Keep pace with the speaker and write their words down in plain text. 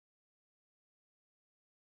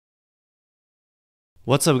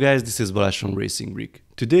What's up guys, this is Balázs from RacingBrick.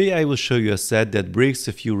 Today I will show you a set that breaks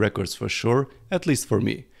a few records for sure, at least for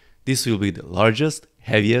me. This will be the largest,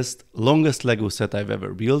 heaviest, longest Lego set I've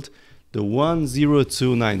ever built, the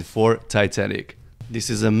 10294 Titanic. This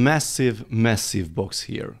is a massive box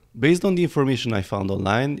here. Based on the information I found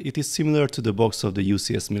online, it is similar to the box of the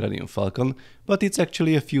UCS Millennium Falcon, but it's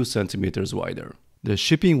actually a few centimeters wider. The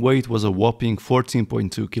shipping weight was a whopping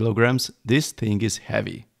 14.2 kilograms. This thing is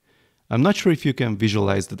heavy. I'm not sure if you can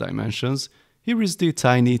visualize the dimensions. Here is the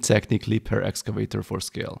tiny Technic Liebherr excavator for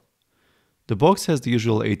scale. The box has the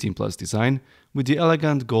usual 18+ design. With the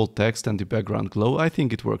elegant gold text and the background glow, I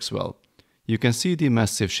think it works well. You can see the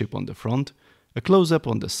massive ship on the front, a close-up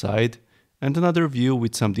on the side, and another view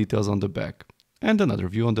with some details on the back, and another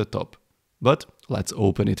view on the top. But let's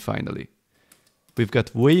open it finally. We've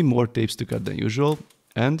got way more tapes to cut than usual,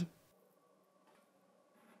 and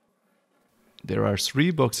there are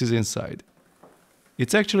 3 boxes inside.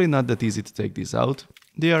 It's actually not that easy to take these out.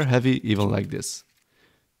 They are heavy even like this.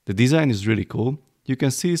 The design is really cool. You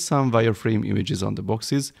can see some wireframe images on the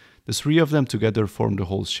boxes. The 3 of them together form the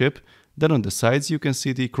whole ship. Then on the sides you can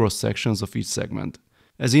see the cross sections of each segment.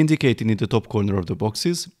 As indicated in the top corner of the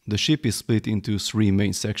boxes, the ship is split into 3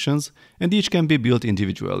 main sections and each can be built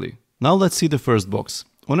individually. Now let's see the first box.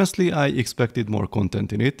 Honestly, I expected more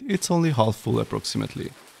content in it. It's only half full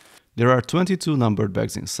approximately. There are 22 numbered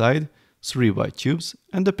bags inside, 3 white tubes,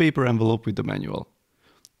 and a paper envelope with the manual.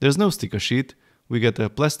 There's no sticker sheet. We get a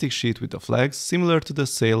plastic sheet with the flags, similar to the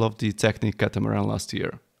sail of the Technic catamaran last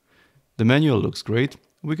year. The manual looks great.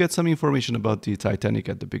 We get some information about the Titanic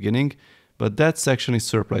at the beginning, but that section is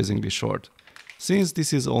surprisingly short. Since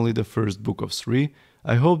this is only the first book of 3,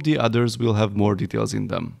 I hope the others will have more details in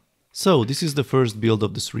them. So this is the first build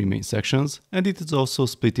of the 3 main sections, and it is also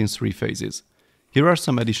split in 3 phases. Here are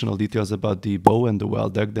some additional details about the bow and the well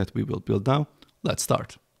deck that we will build now. Let's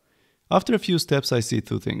start. After a few steps I see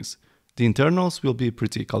 2 things. The internals will be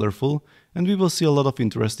pretty colorful and we will see a lot of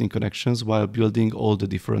interesting connections while building all the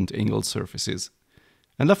different angled surfaces.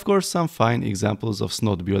 And of course some fine examples of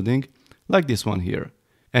snod building, like this one here.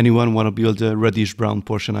 Anyone want to build a reddish brown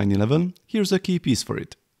Porsche 911? Here's a key piece for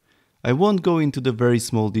it. I won't go into the very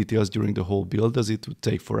small details during the whole build as it would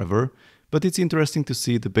take forever, but it's interesting to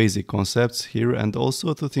see the basic concepts here and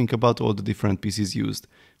also to think about all the different pieces used,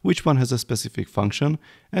 which one has a specific function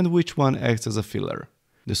and which one acts as a filler.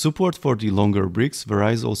 The support for the longer bricks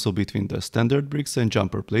varies also between the standard bricks and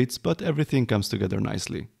jumper plates, but everything comes together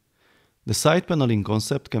nicely. The side paneling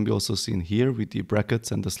concept can be also seen here with the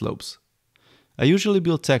brackets and the slopes. I usually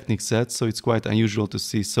build Technic sets, so it's quite unusual to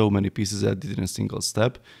see so many pieces added in a single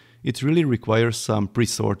step. It really requires some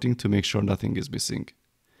pre-sorting to make sure nothing is missing.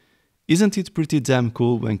 Isn't it pretty damn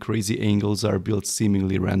cool when crazy angles are built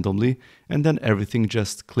seemingly randomly and then everything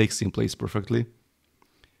just clicks in place perfectly?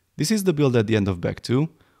 This is the build at the end of Bag 2.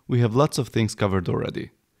 We have lots of things covered already.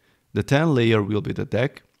 The 10 layer will be the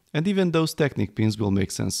deck, and even those Technic pins will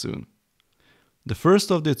make sense soon. The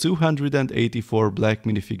first of the 284 black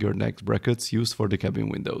minifigure neck brackets used for the cabin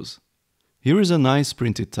windows. Here is a nice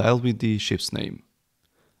printed tile with the ship's name.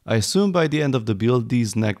 I assume by the end of the build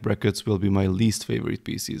these neck brackets will be my least favorite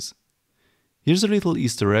pieces. Here's a little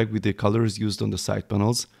Easter egg with the colors used on the side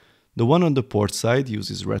panels. The one on the port side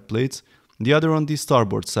uses red plates, the other on the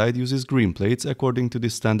starboard side uses green plates according to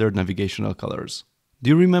the standard navigational colors.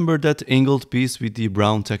 Do you remember that angled piece with the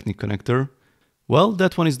brown Technic connector? Well,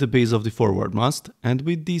 that one is the base of the forward mast, and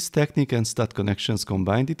with these Technic and stud connections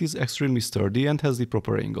combined it is extremely sturdy and has the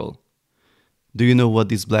proper angle. Do you know what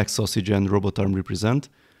this black sausage and robot arm represent?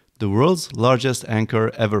 The world's largest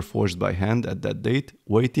anchor ever forged by hand at that date,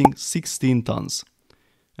 weighing 16 tons.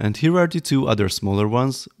 And here are the 2 other smaller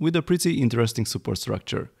ones with a pretty interesting support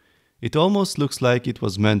structure. It almost looks like it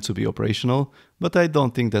was meant to be operational, but I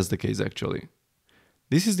don't think that's the case actually.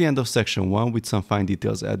 This is the end of section 1 with some fine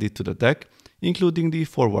details added to the deck, including the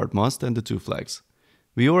forward mast and the 2 flags.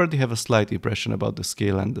 We already have a slight impression about the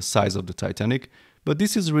scale and the size of the Titanic, but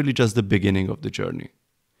this is really just the beginning of the journey.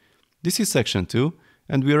 This is section 2.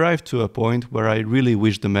 And we arrived to a point where I really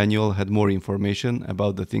wish the manual had more information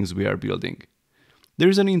about the things we are building. There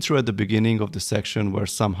is an intro at the beginning of the section where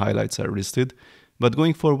some highlights are listed, but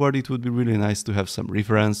going forward it would be really nice to have some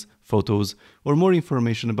reference, photos, or more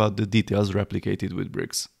information about the details replicated with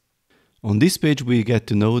bricks. On this page we get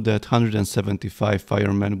to know that 175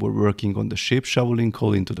 firemen were working on the ship shoveling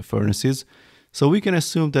coal into the furnaces, so we can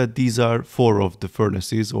assume that these are 4 of the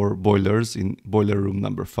furnaces or boilers in boiler room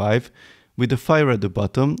number 5, with the fire at the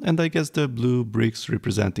bottom and I guess the blue bricks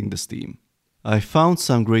representing the steam. I found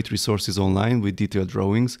some great resources online with detailed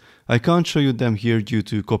drawings. I can't show you them here due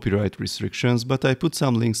to copyright restrictions, but I put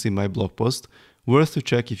some links in my blog post worth to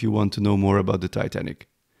check if you want to know more about the Titanic.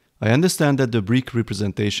 I understand that the brick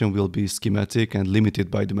representation will be schematic and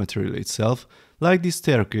limited by the material itself, like this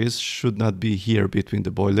staircase should not be here between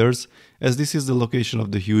the boilers, as this is the location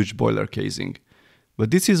of the huge boiler casing.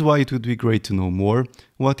 But this is why it would be great to know more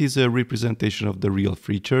what is a representation of the real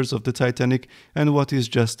features of the Titanic and what is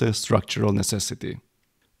just a structural necessity.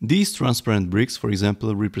 These transparent bricks, for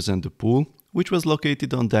example, represent the pool, which was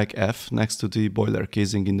located on deck F next to the boiler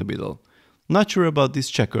casing in the middle. Not sure about this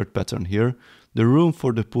checkered pattern here. The room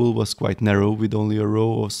for the pool was quite narrow with only a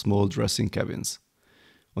row of small dressing cabins.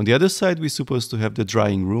 On the other side we're supposed to have the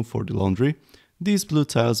drying room for the laundry. These blue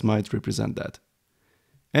tiles might represent that.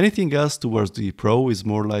 Anything else towards the pro is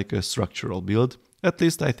more like a structural build, at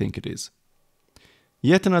least I think it is.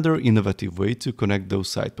 Yet another innovative way to connect those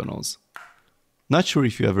side panels. Not sure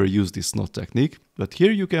if you ever used this knot technique, but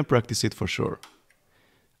here you can practice it for sure.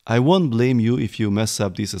 I won't blame you if you mess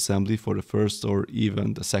up this assembly for the first or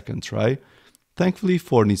even the second try. Thankfully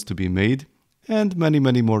 4 needs to be made, and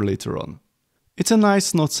many more later on. It's a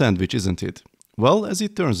nice knot sandwich, isn't it? Well, as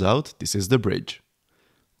it turns out, this is the bridge.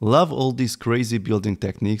 Love all these crazy building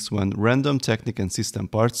techniques when random technique and system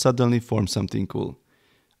parts suddenly form something cool.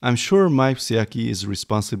 I'm sure Mike Siaki is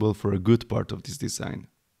responsible for a good part of this design.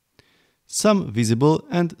 Some visible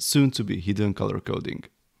and soon to be hidden color coding.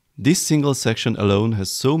 This single section alone has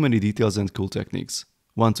so many details and cool techniques.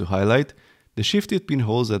 One to highlight: the shifted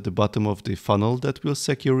pinholes at the bottom of the funnel that will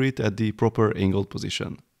secure it at the proper angled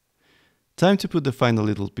position. Time to put the final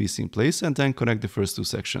little piece in place and then connect the first 2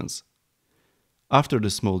 sections. After the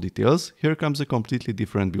small details, here comes a completely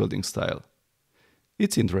different building style.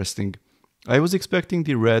 It's interesting. I was expecting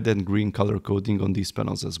the red and green color coding on these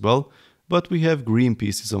panels as well, but we have green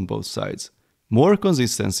pieces on both sides. More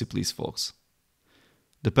consistency please, folks.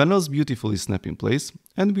 The panels beautifully snap in place,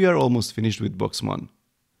 and we are almost finished with box 1.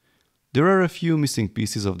 There are a few missing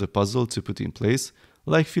pieces of the puzzle to put in place,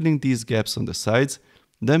 like filling these gaps on the sides,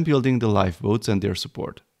 then building the lifeboats and their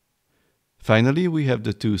support. Finally, we have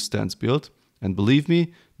the 2 stands built, and believe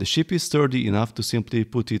me, the ship is sturdy enough to simply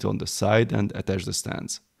put it on the side and attach the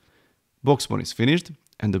stands. Box 1 is finished,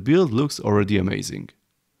 and the build looks already amazing.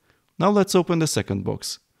 Now let's open the second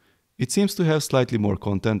box. It seems to have slightly more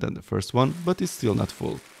content than the first one, but it's still not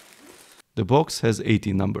full. The box has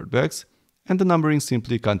 18 numbered bags, and the numbering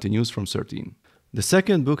simply continues from 13. The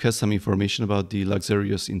second book has some information about the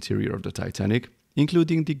luxurious interior of the Titanic,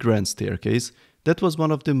 including the grand staircase that was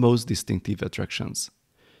one of the most distinctive attractions.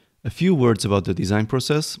 A few words about the design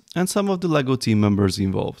process and some of the LEGO team members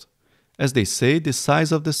involved. As they say, the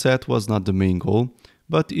size of the set was not the main goal,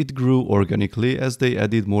 but it grew organically as they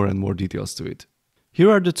added more and more details to it. Here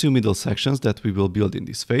are the 2 middle sections that we will build in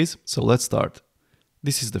this phase, so let's start.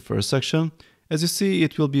 This is the first section. As you see,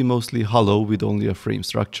 it will be mostly hollow with only a frame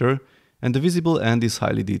structure, and the visible end is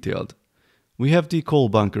highly detailed. We have the coal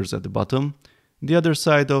bunkers at the bottom, the other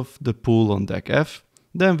side of the pool on deck F,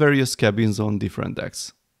 then various cabins on different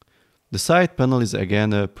decks. The side panel is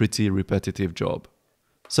again a pretty repetitive job.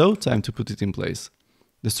 So, time to put it in place.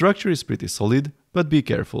 The structure is pretty solid, but be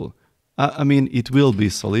careful. I mean, it will be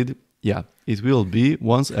solid. Yeah, it will be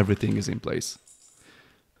once everything is in place.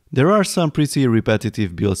 There are some pretty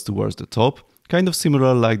repetitive builds towards the top, kind of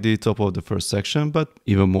similar like the top of the first section, but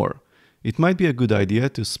even more. It might be a good idea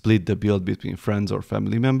to split the build between friends or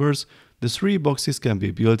family members. The 3 boxes can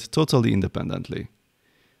be built totally independently.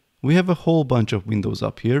 We have a whole bunch of windows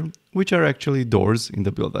up here, which are actually doors in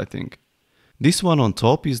the build, I think. This one on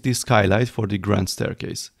top is the skylight for the grand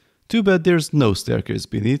staircase. Too bad there's no staircase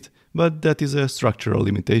beneath, but that is a structural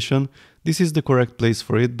limitation. This is the correct place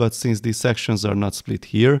for it, but since these sections are not split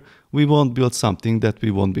here, we won't build something that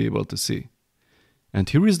we won't be able to see. And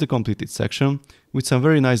here is the completed section, with some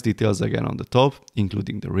very nice details again on the top,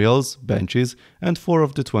 including the rails, benches, and 4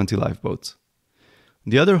 of the 20 lifeboats.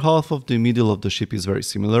 The other half of the middle of the ship is very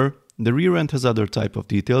similar. The rear end has other type of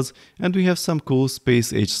details, and we have some cool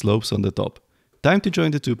space-age slopes on the top. Time to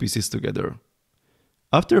join the 2 pieces together.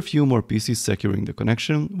 After a few more pieces securing the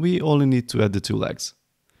connection, we only need to add the 2 legs.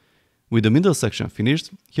 With the middle section finished,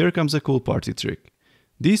 here comes a cool party trick.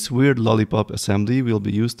 This weird lollipop assembly will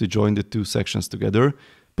be used to join the 2 sections together,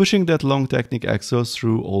 pushing that long Technic axle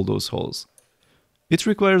through all those holes. It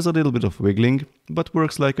requires a little bit of wiggling, but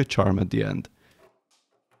works like a charm at the end.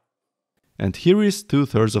 And here is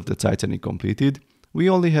 2/3 of the Titanic completed. We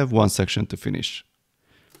only have 1 section to finish.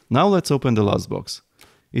 Now let's open the last box.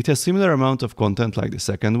 It has similar amount of content like the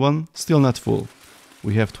second one, still not full.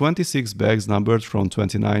 We have 26 bags numbered from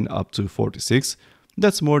 29 up to 46.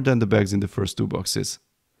 That's more than the bags in the first 2 boxes.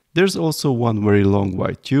 There's also one very long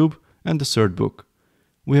white tube and the 3rd book.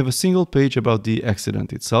 We have a single page about the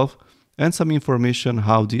accident itself, and some information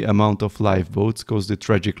how the amount of lifeboats caused the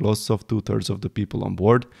tragic loss of 2/3 of the people on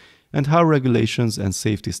board, and how regulations and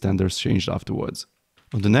safety standards changed afterwards.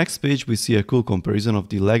 On the next page we see a cool comparison of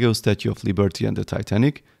the Lego Statue of Liberty and the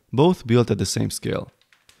Titanic, both built at the same scale.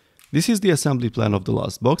 This is the assembly plan of the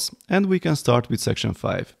last box, and we can start with section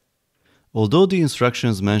 5. Although the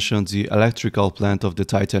instructions mention the electrical plant of the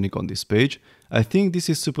Titanic on this page, I think this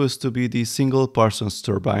is supposed to be the single Parsons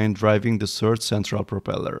turbine driving the third central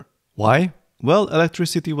propeller. Why? Well,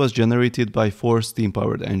 electricity was generated by 4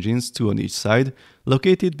 steam-powered engines, 2 on each side,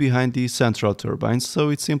 located behind the central turbines, so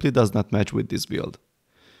it simply does not match with this build.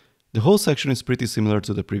 The whole section is pretty similar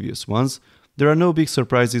to the previous ones. There are no big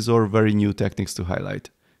surprises or very new techniques to highlight.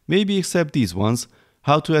 Maybe except these ones: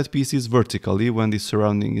 how to add pieces vertically when the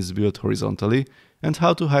surrounding is built horizontally, and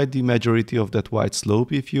how to hide the majority of that white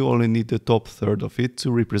slope if you only need the top third of it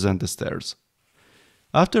to represent the stairs.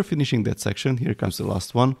 After finishing that section, here comes the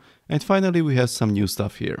last one, and finally we have some new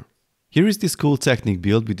stuff here. Here is this cool Technic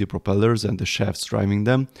build with the propellers and the shafts driving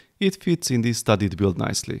them. It fits in this studded build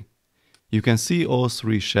nicely. You can see all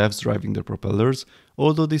 3 shafts driving the propellers,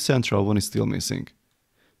 although the central one is still missing.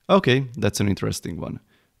 Okay, that's an interesting one.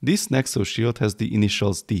 This Nexo shield has the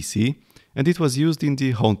initials TC, and it was used in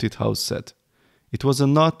the Haunted House set. It was a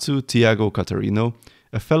nod to Tiago Catarino,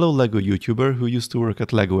 a fellow LEGO YouTuber who used to work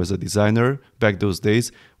at LEGO as a designer back those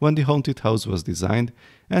days when the Haunted House was designed,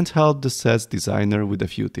 and helped the set's designer with a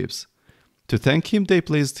few tips. To thank him, they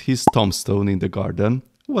placed his tombstone in the garden.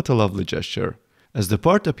 What a lovely gesture. As the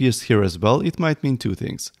part appears here as well, it might mean 2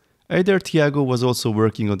 things. Either Tiago was also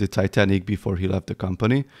working on the Titanic before he left the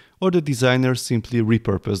company, or the designer simply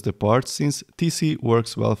repurposed the part since TC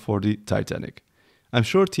works well for the Titanic. I'm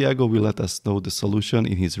sure Tiago will let us know the solution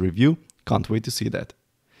in his review. Can't wait to see that.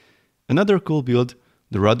 Another cool build,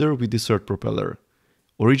 the rudder with the third propeller.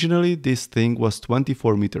 Originally, this thing was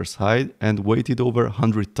 24 meters high and weighted over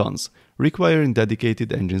 100 tons, requiring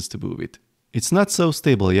dedicated engines to move it. It's not so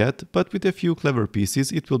stable yet, but with a few clever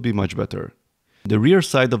pieces it will be much better. The rear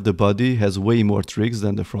side of the body has way more tricks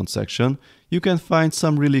than the front section. You can find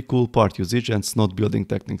some really cool part usage and snot building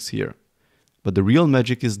techniques here. But the real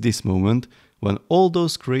magic is this moment, when all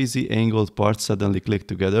those crazy angled parts suddenly click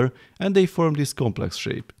together and they form this complex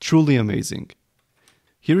shape. Truly amazing.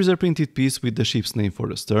 Here is a printed piece with the ship's name for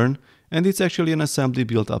the stern, and it's actually an assembly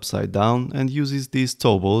built upside down and uses these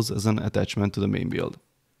toe balls as an attachment to the main build.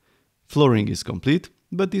 Flooring is complete,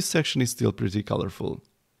 but this section is still pretty colorful.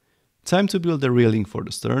 Time to build a railing for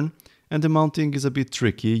the stern, and the mounting is a bit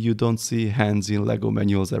tricky. You don't see hands in LEGO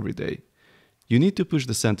manuals every day. You need to push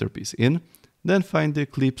the centerpiece in, then find the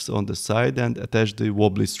clips on the side and attach the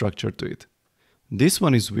wobbly structure to it. This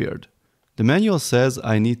one is weird. The manual says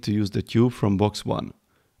I need to use the tube from box 1.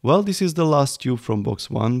 Well, this is the last tube from box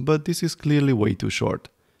 1, but this is clearly way too short.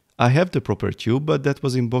 I have the proper tube, but that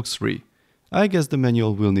was in box 3. I guess the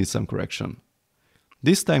manual will need some correction.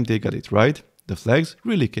 This time they got it right. The flags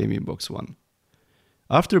really came in box 1.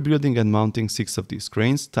 After building and mounting 6 of these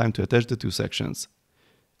cranes, time to attach the 2 sections.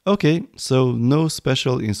 Okay, so no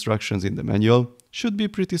special instructions in the manual. Should be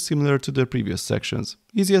pretty similar to the previous sections.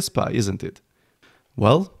 Easy as pie, isn't it?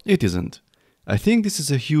 Well, it isn't. I think this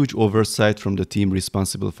is a huge oversight from the team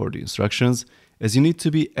responsible for the instructions, as you need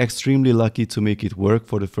to be extremely lucky to make it work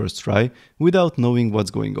for the first try without knowing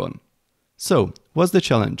what's going on. So, what's the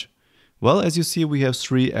challenge? Well, as you see, we have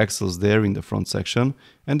 3 axles there in the front section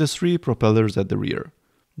and the 3 propellers at the rear.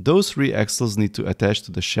 Those 3 axles need to attach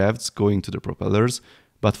to the shafts going to the propellers,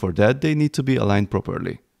 but for that they need to be aligned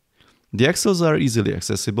properly. The axles are easily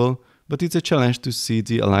accessible, but it's a challenge to see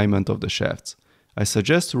the alignment of the shafts. I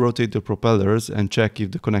suggest to rotate the propellers and check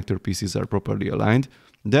if the connector pieces are properly aligned,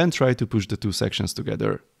 then try to push the 2 sections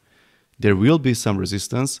together. There will be some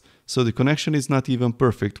resistance, so the connection is not even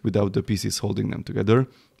perfect without the pieces holding them together,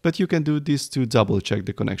 but you can do this to double check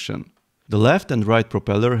the connection. The left and right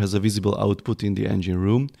propeller has a visible output in the engine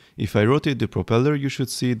room. If I rotate the propeller, you should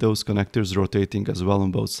see those connectors rotating as well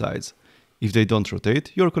on both sides. If they don't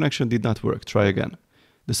rotate, your connection did not work. Try again.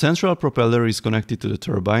 The central propeller is connected to the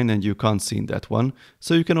turbine and you can't see in that one,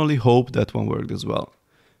 so you can only hope that one worked as well.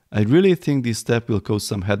 I really think this step will cause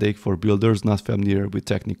some headache for builders not familiar with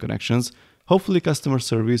Technic connections. Hopefully customer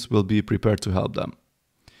service will be prepared to help them.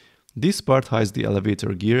 This part hides the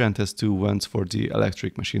elevator gear and has 2 vents for the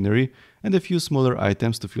electric machinery and a few smaller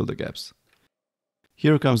items to fill the gaps.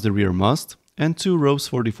 Here comes the rear mast and 2 ropes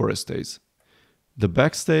for the forestays. The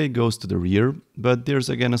backstay goes to the rear, but there's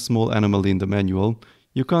again a small anomaly in the manual.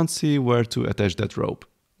 You can't see where to attach that rope.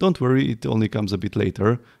 Don't worry, it only comes a bit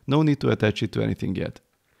later. No need to attach it to anything yet.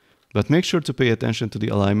 But make sure to pay attention to the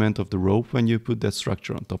alignment of the rope when you put that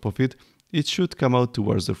structure on top of it. It should come out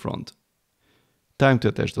towards the front. Time to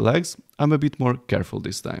attach the legs. I'm a bit more careful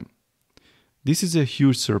this time. This is a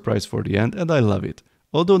huge surprise for the end and I love it.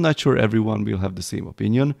 Although not sure everyone will have the same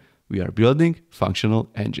opinion, we are building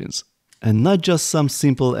functional engines. And not just some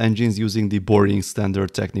simple engines using the boring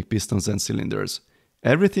standard Technic pistons and cylinders.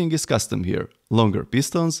 Everything is custom here. Longer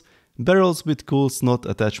pistons, barrels with cool slot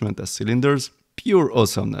attachment as cylinders, pure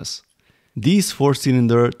awesomeness. These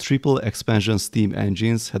 4-cylinder triple expansion steam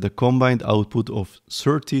engines had a combined output of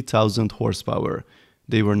 30,000 horsepower.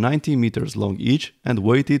 They were 90 meters long each and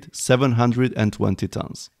weighted 720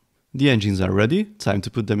 tons. The engines are ready, time to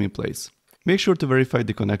put them in place. Make sure to verify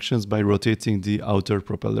the connections by rotating the outer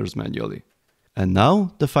propellers manually. And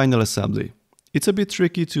now, the final assembly. It's a bit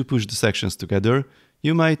tricky to push the sections together,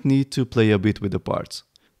 you might need to play a bit with the parts.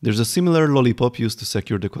 There's a similar lollipop used to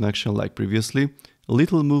secure the connection like previously. A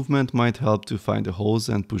little movement might help to find the holes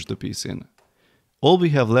and push the piece in. All we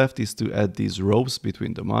have left is to add these ropes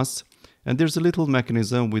between the masts, and there's a little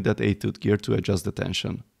mechanism with that 8-tooth gear to adjust the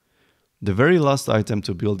tension. The very last item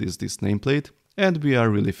to build is this nameplate, and we are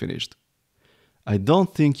really finished. I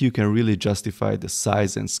don't think you can really justify the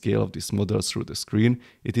size and scale of this model through the screen.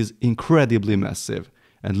 It is incredibly massive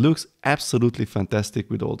and looks absolutely fantastic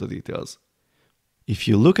with all the details. If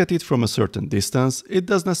you look at it from a certain distance, it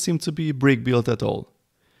does not seem to be brick built at all.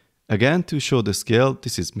 Again, to show the scale,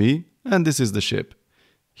 this is me and this is the ship.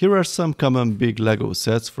 Here are some common big Lego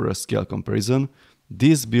sets for a scale comparison.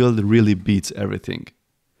 This build really beats everything.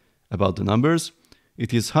 About the numbers,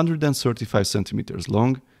 it is 135 centimeters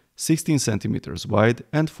long, 16 centimeters wide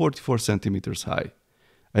and 44 centimeters high.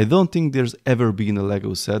 I don't think there's ever been a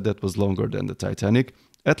Lego set that was longer than the Titanic,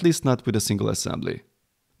 at least not with a single assembly.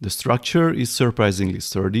 The structure is surprisingly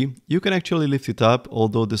sturdy. You can actually lift it up,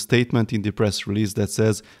 although the statement in the press release that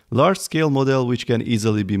says large-scale model which can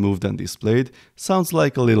easily be moved and displayed sounds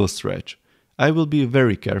like a little stretch. I will be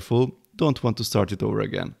very careful, don't want to start it over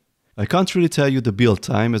again. I can't really tell you the build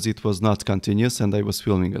time as it was not continuous and I was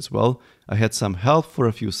filming as well. I had some help for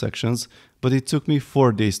a few sections, but it took me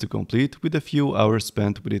 4 days to complete with a few hours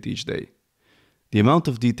spent with it each day. The amount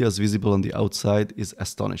of details visible on the outside is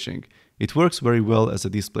astonishing. It works very well as a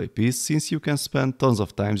display piece since you can spend tons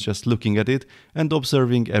of time just looking at it and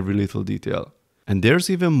observing every little detail. And there's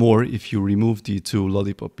even more if you remove the 2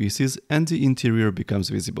 lollipop pieces and the interior becomes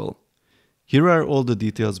visible. Here are all the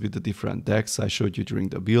details with the different decks I showed you during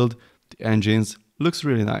the build, the engines, looks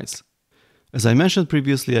really nice. As I mentioned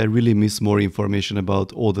previously, I really miss more information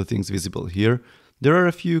about all the things visible here. There are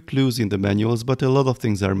a few clues in the manuals, but a lot of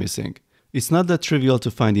things are missing. It's not that trivial to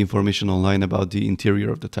find information online about the interior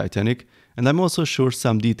of the Titanic, and I'm also sure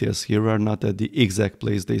some details here are not at the exact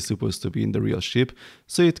place they're supposed to be in the real ship,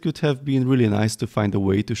 so it could have been really nice to find a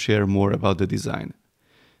way to share more about the design.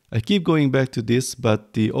 I keep going back to this,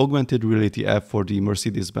 but the augmented reality app for the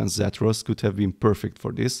Mercedes-Benz Zetros could have been perfect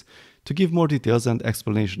for this, to give more details and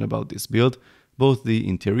explanation about this build, both the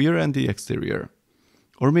interior and the exterior.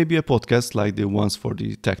 Or maybe a podcast like the ones for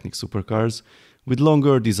the Technic supercars, with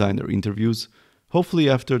longer designer interviews. Hopefully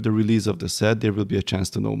after the release of the set there will be a chance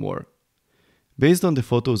to know more. Based on the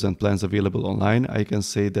photos and plans available online, I can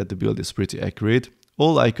say that the build is pretty accurate,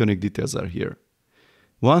 all iconic details are here.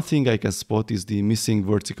 One thing I can spot is the missing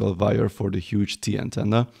vertical wire for the huge T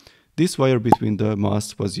antenna. This wire between the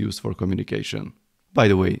masts was used for communication. By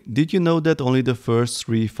the way, did you know that only the first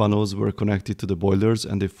 3 funnels were connected to the boilers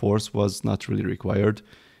and the 4th was not really required?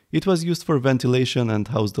 It was used for ventilation and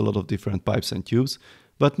housed a lot of different pipes and tubes,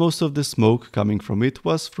 but most of the smoke coming from it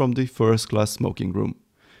was from the first-class smoking room.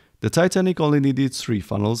 The Titanic only needed 3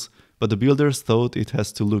 funnels, but the builders thought it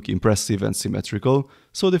has to look impressive and symmetrical,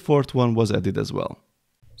 so the 4th one was added as well.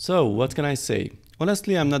 So, what can I say?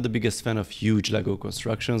 Honestly, I'm not the biggest fan of huge Lego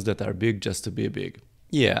constructions that are big just to be big.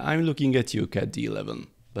 Yeah, I'm looking at you, Cat D11.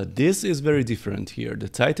 But this is very different here. The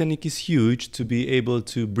Titanic is huge. To be able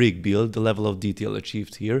to brick build the level of detail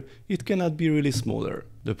achieved here, it cannot be really smaller.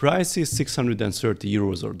 The price is 630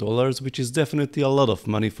 euros or dollars, which is definitely a lot of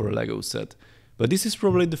money for a Lego set. But this is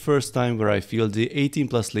probably the first time where I feel the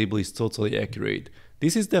 18+ label is totally accurate.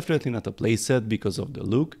 This is definitely not a playset because of the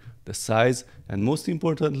look, the size, and most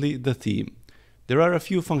importantly, the theme. There are a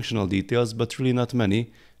few functional details, but really not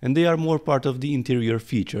many, and they are more part of the interior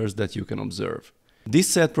features that you can observe. This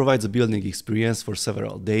set provides a building experience for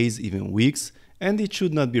several days, even weeks, and it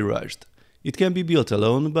should not be rushed. It can be built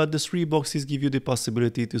alone, but the 3 boxes give you the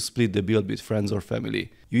possibility to split the build with friends or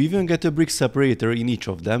family. You even get a brick separator in each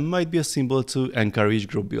of them, might be a symbol to encourage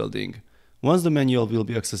group building. Once the manual will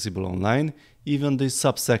be accessible online, even the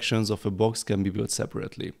subsections of a box can be built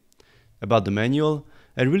separately. About the manual,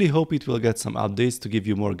 I really hope it will get some updates to give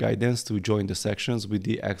you more guidance to join the sections with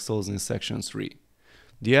the axles in section 3.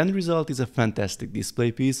 The end result is a fantastic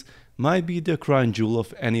display piece, might be the crown jewel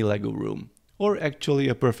of any LEGO room, or actually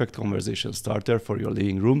a perfect conversation starter for your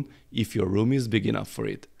living room if your room is big enough for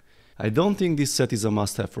it. I don't think this set is a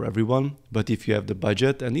must-have for everyone, but if you have the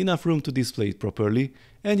budget and enough room to display it properly,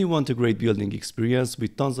 and you want a great building experience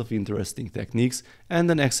with tons of interesting techniques and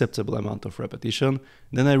an acceptable amount of repetition,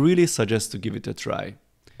 then I really suggest to give it a try.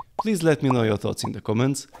 Please let me know your thoughts in the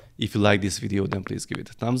comments. If you like this video, then please give it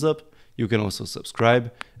a thumbs up. You can also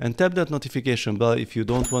subscribe and tap that notification bell if you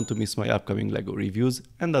don't want to miss my upcoming LEGO reviews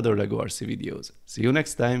and other LEGO RC videos. See you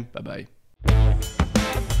next time, bye bye.